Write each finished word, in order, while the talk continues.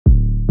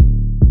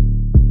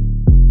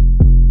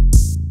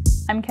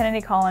I'm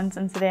Kennedy Collins,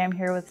 and today I'm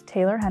here with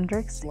Taylor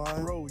Hendricks.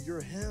 Bro, you're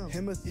him.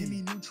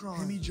 Himmy Neutron.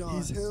 Himmy John.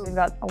 He's him. We've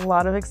got a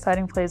lot of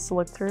exciting plays to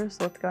look through,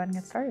 so let's go ahead and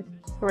get started.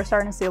 So we're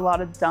starting to see a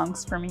lot of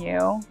dunks from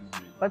you.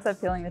 What's that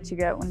feeling that you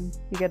get when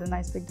you get a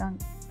nice big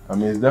dunk? I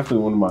mean, it's definitely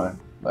one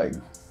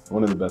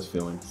of the best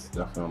feelings,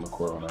 definitely on the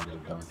court when I get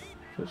a dunk,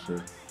 for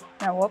sure.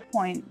 Now, at what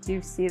point do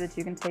you see that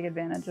you can take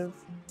advantage of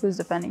who's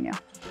defending you?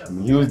 I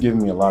mean, he was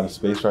giving me a lot of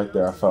space right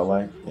there, I felt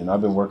like, and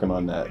I've been working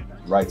on that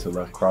right to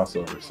left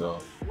crossover, so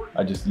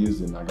I just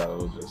used it and I got a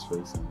little bit of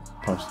space and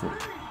punched it.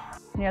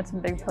 You had some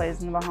big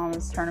plays in the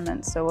Bahamas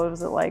tournament, so what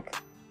was it like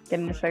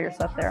getting to show your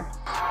stuff there?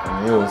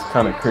 I mean, it was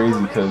kind of crazy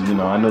because,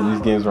 I know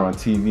these games are on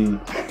TV,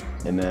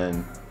 and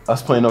then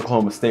us playing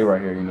Oklahoma State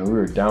right here, we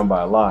were down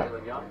by a lot.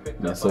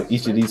 And so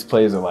each of these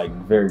plays are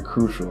very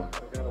crucial.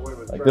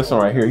 Like this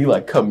one right here, he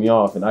cut me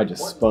off and I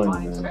just spun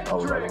and I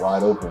was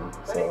wide open.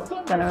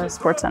 So then it was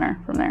Sports Center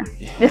from there.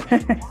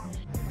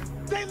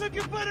 They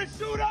looking for the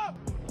shoot up.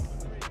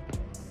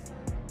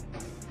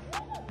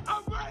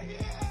 I'm right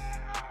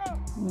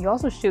here. You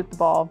also shoot the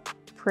ball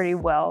pretty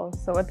well.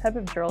 So what type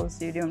of drills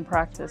do you do in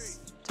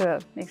practice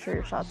to make sure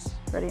your shot's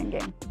ready in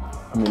game?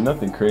 I mean,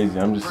 nothing crazy.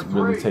 I'm just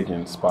really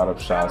taking spot up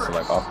shots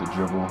off the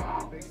dribble.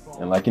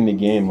 And in the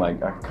game, I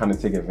kind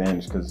of take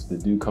advantage because the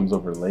dude comes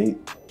over late.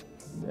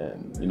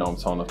 And, I'm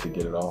tall enough to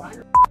get it off.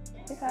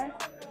 Okay.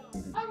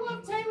 I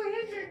love Taylor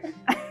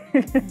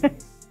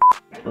Hendricks.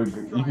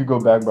 You could go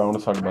back, but I want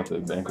to talk about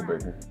the ankle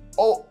breaker.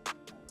 Oh!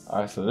 All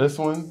right, so this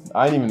one,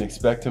 I didn't even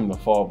expect him to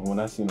fall, but when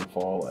I seen him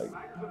fall,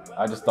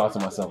 I just thought to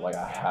myself, I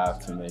have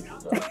to make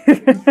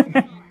it,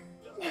 bro.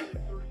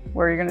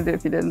 What are you gonna do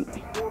if you didn't?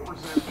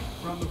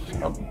 I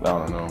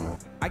don't know, man.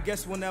 I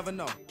guess we'll never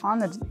know. On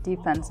the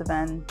defensive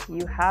end,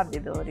 you have the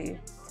ability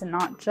to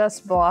not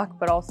just block,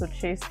 but also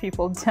chase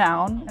people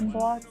down and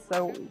block.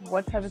 So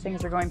what type of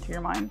things are going through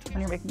your mind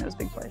when you're making those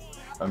big plays?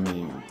 I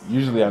mean,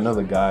 usually I know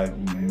the guy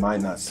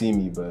might not see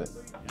me, but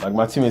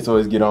my teammates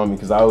always get on me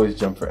because I always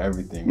jump for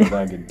everything, whether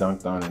I get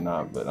dunked on or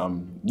not. But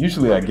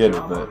usually I get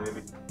it, but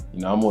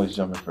I'm always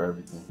jumping for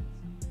everything.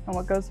 And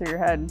what goes through your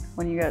head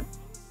when you get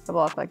a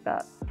block like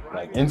that?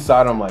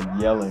 Inside, I'm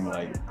yelling,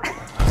 let's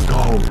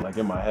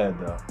go, in my head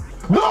though.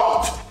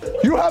 Blocked!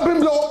 You have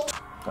been blocked!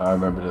 I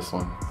remember this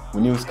one.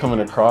 When he was coming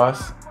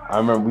across, I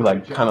remember we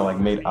kind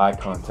of made eye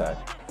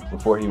contact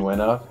before he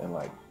went up, and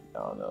I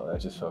don't know,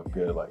 that just felt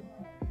good.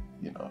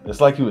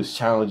 It's like he was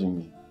challenging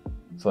me.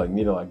 So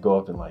me to go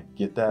up and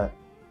get that,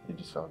 it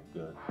just felt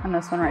good. And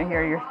this one right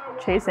here, you're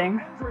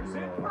chasing.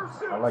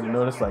 Yeah, I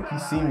noticed he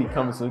seen me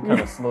coming, so he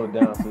kind of slowed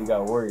down, so he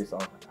got worried. So I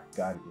was I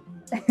gotta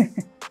get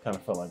this. Kind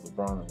of felt like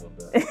LeBron a little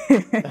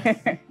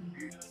bit.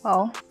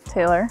 Well,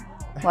 Taylor,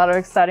 a lot of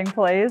exciting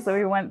plays that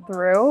we went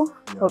through.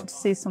 Yeah. Hope to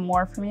see some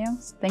more from you.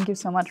 So thank you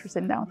so much for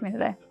sitting down with me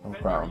today. No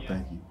problem,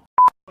 thank you.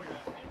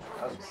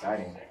 That was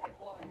exciting.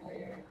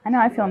 I know,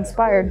 I feel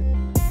inspired.